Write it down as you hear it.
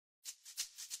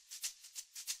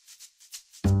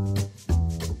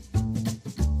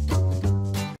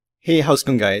Hey, how's it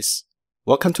going, guys?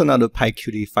 Welcome to another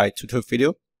PyQt5 tutorial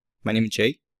video. My name is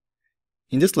Jay.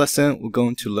 In this lesson, we're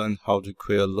going to learn how to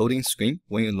create a loading screen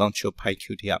when you launch your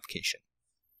PyQt application.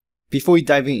 Before we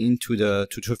dive into the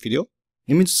tutorial video,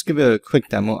 let me just give a quick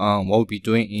demo on what we'll be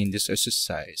doing in this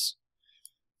exercise.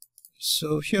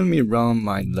 So here, let me run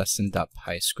my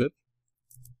lesson.py script.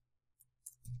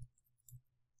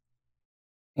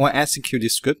 When I execute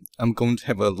this script, I'm going to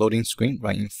have a loading screen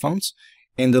right in front.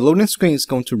 And the loading screen is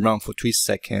going to run for 3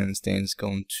 seconds, then it's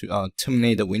going to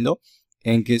terminate the window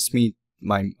and gives me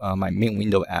my main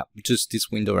window app, which is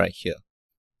this window right here.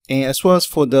 And as well as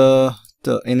for the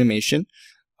animation,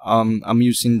 I'm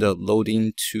using the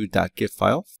loading2.gif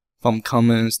file from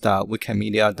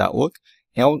commons.wikimedia.org.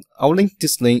 And I'll link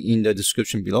this link in the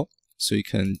description below, so you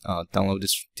can download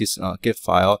this GIF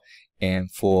file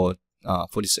and for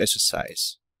this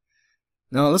exercise.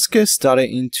 Now let's get started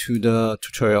into the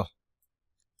tutorial.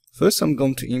 First, I'm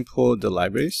going to import the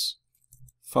libraries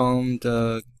from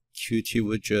the Qt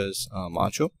widgets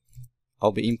module.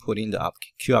 I'll be importing the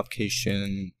Q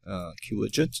application Q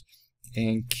widget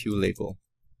and Q label.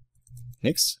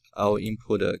 Next, I'll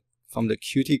import from the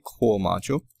Qt core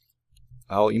module.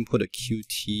 I'll import a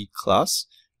Qt class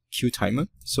Q timer.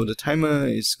 So the timer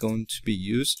is going to be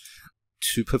used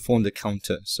to perform the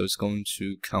counter. So it's going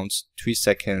to count 3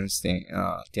 seconds, then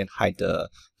hide the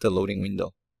loading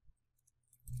window.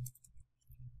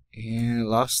 And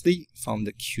lastly, from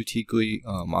the Qt GUI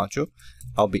module,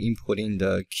 I'll be importing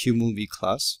the QMovie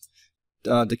class.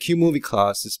 The QMovie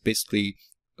class is basically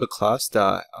a class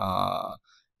that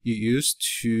you use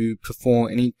to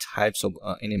perform any types of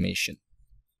animation.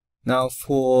 Now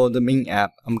for the main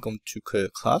app, I'm going to create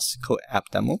a class called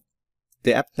AppDemo.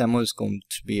 The AppDemo is going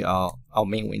to be our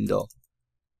main window.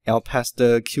 I'll pass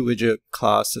the QWidget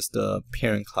class as the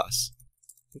parent class.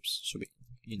 Oops, should be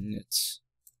init.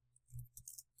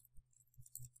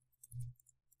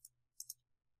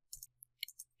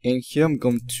 And here I'm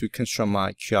going to construct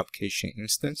my Q application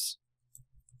instance.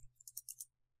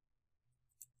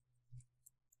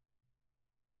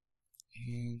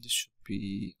 And this should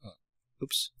be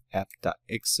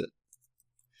app.exit.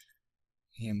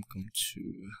 And I'm going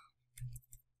to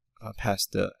pass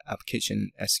the application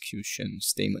execution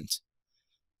statement.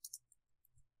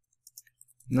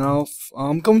 Now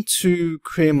I'm going to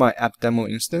create my app demo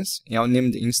instance, and I'll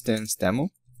name the instance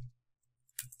demo.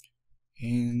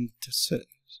 And that's it.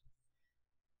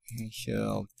 And here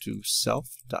I'll do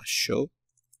self.show,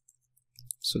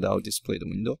 so that will display the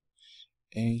window.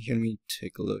 And here, let me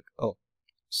take a look. Oh,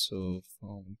 so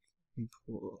from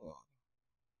import,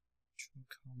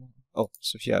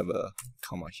 so here I have a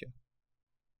comma here.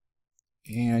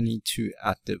 And I need to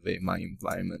activate my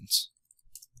environment.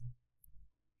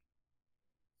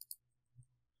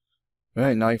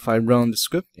 Right, now if I run the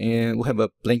script, and we'll have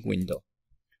a blank window.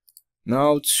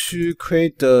 Now to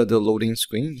create the loading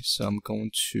screen, so I'm going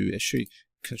to actually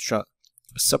construct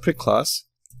a separate class,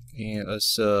 and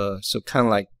so kind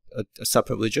of like a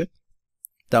separate widget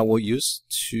that we'll use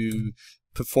to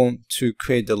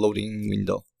create the loading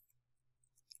window.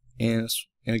 And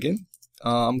again,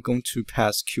 I'm going to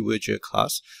pass QWidget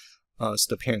class as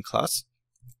the parent class.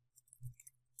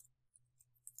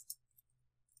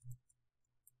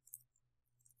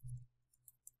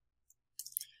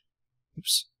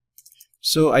 Oops.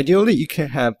 So ideally, you can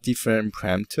have different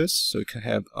parameters. So you can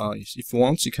have, if you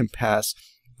want, you can pass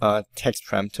text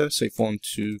parameter. So if you want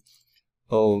to,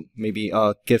 maybe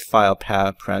a GIF file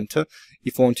parameter.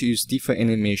 If you want to use different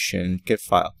animation GIF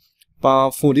file. But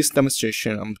for this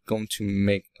demonstration, I'm going to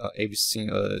make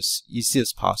everything as easy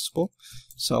as possible.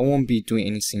 So I won't be doing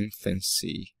anything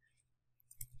fancy.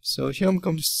 So here I'm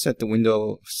going to set the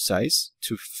window size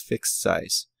to fixed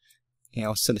size. And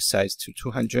I'll set the size to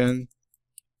 200.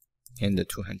 And the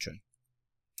 200.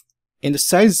 And the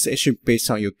size is actually based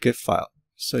on your GIF file.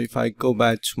 So if I go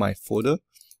back to my folder,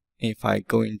 and if I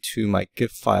go into my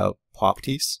GIF file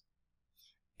properties,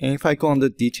 and if I go on the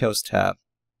details tab,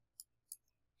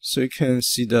 so you can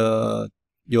see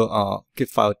your GIF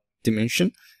file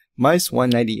dimension. Mine is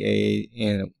 198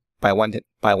 and by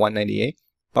 198,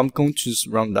 but I'm going to just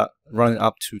run it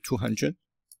up to 200.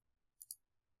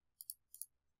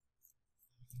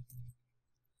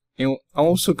 And I'm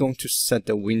also going to set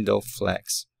the window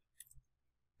flags.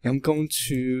 I'm going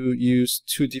to use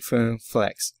 2 different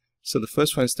flags. So the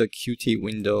first one is the Qt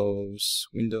Windows,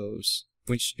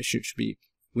 which should be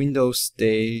Windows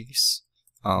stays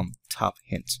top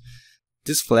hint.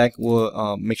 This flag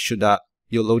will make sure that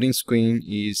your loading screen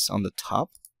is on the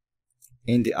top.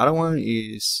 And the other one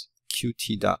is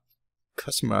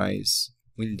Qt.customize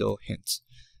window hint.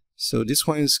 So this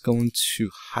one is going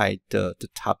to hide the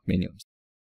top menu.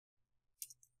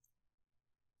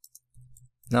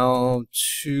 Now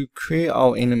to create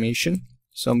our animation,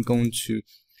 so I'm going to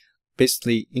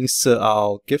basically insert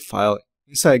our GIF file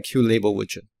inside Q label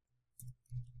widget.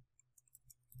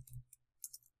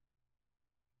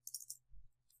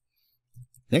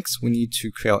 Next, we need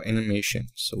to create our animation.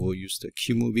 So we'll use the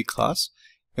QMovie class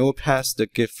and we'll pass the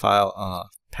GIF file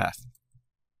path.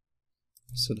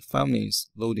 So the file name is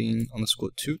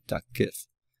loading_2.gif.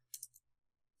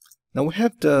 Now we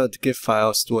have the GIF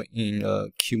file stored in a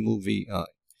QMovie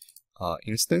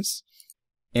instance.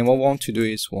 And what we want to do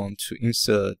is we want to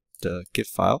insert the GIF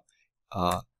file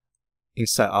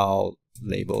inside our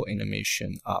label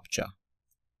animation object.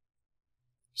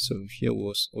 So here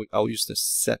I'll use the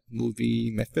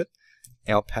setMovie method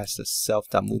and I'll pass the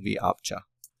self.movie object.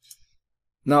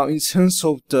 Now in terms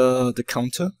of the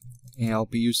counter, and I'll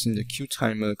be using the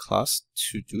QTimer class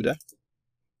to do that.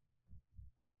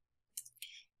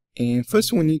 And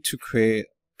first we need to create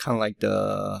kind of like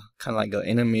the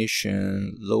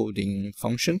animation loading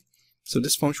function. So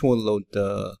this function will load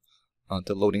the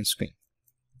loading screen.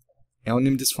 And I'll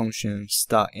name this function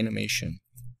start animation.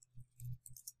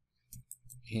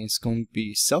 And it's going to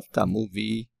be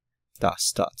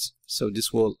self.movie.start. So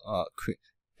this will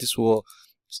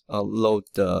load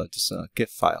this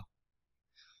GIF file.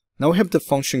 Now we have the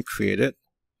function created,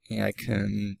 and I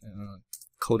can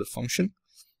call the function.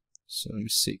 So let me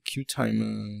see,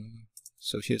 QTimer.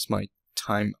 So here's my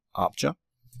time object.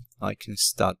 I can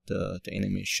start the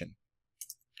animation.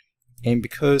 And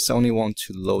because I only want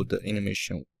to load the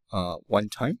animation one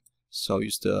time, so I'll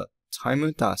use the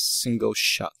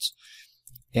timer.single_shot.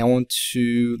 And I want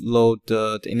to load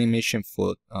the animation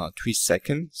for 3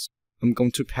 seconds. I'm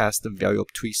going to pass the value of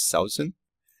 3000.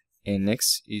 And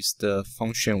next is the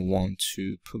function want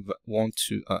to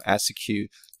execute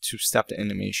to stop the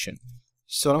animation.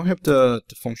 So I don't have the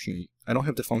function. I don't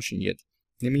have the function yet.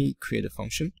 Let me create a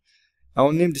function. I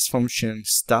will name this function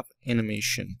stop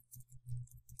animation.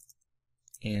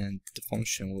 And the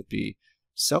function will be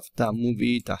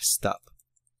self.movie.stop.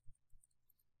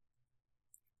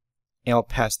 And I'll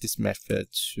pass this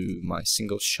method to my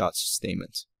single shot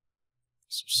statement.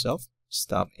 So self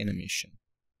stop animation.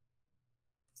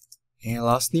 And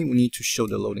lastly, we need to show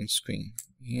the loading screen.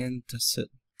 And that's it.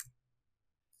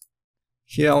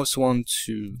 Here I also want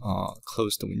to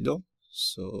close the window.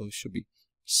 So it should be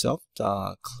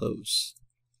self.close.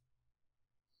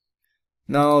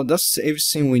 Now that's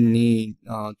everything we need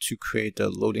to create the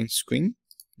loading screen.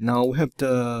 Now we have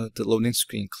the loading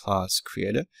screen class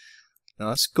created. Now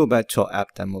let's go back to our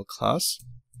app demo class,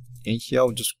 and here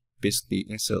I'll just basically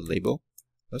insert a label.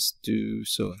 Let's do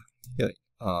so here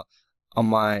on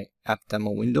my app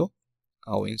demo window.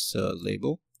 I'll insert a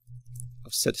label.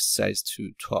 I'll set the size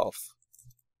to 12,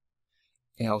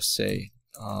 and I'll say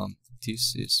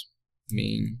this is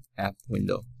main app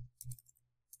window.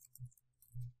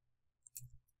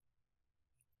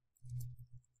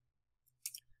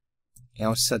 And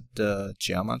I'll set the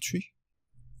geometry.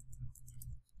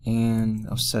 And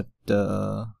I'll set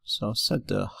the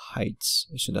height.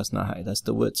 Actually, that's not height. That's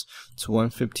the width to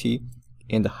 150,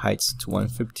 and the height to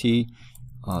 150.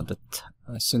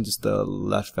 Since it's the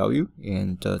left value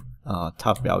and the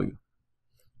top value.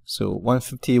 So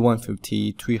 150,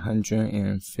 150,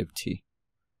 350.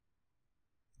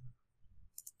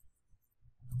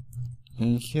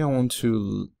 And here I want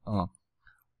to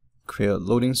create a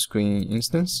loading screen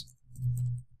instance.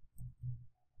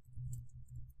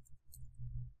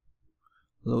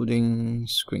 Loading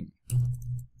screen.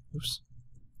 Oops.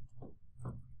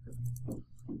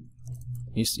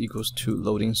 Is equals to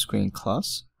loading screen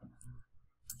class.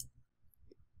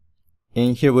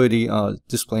 And here we're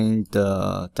displaying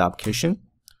the application.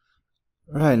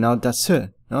 Alright, now that's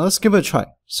it. Now let's give it a try.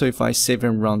 So if I save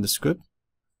and run the script.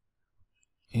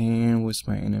 And where's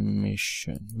my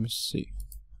animation? Let me see.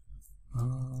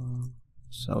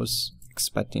 So I was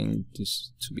expecting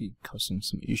this to be causing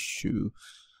some issue.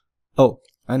 Oh,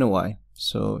 I know why.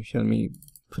 So here, let me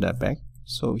put that back.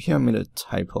 So here I made a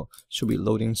typo. Should be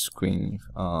loading screen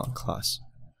class.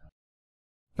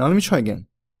 Now let me try again.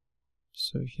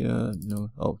 So here, no,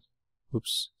 oh,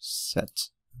 oops, set.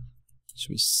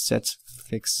 Should be set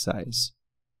fixed size.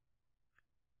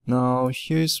 Now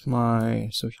here's my,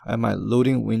 so I have my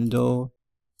loading window.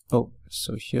 Oh,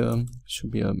 so here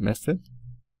should be a method.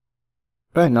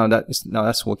 Right, now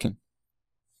that's working.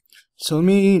 So let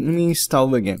me start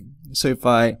over again. So if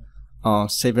I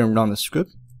save and run the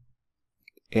script,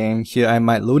 and here I have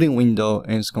my loading window,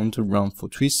 and it's going to run for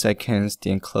 3 seconds,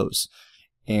 then close.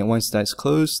 And once that's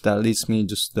closed, that leads me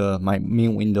to my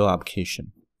main window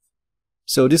application.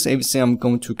 So this is everything I'm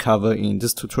going to cover in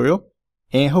this tutorial,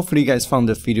 and hopefully you guys found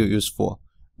the video useful.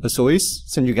 As always,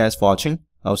 thank you guys for watching.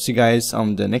 I'll see you guys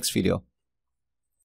on the next video.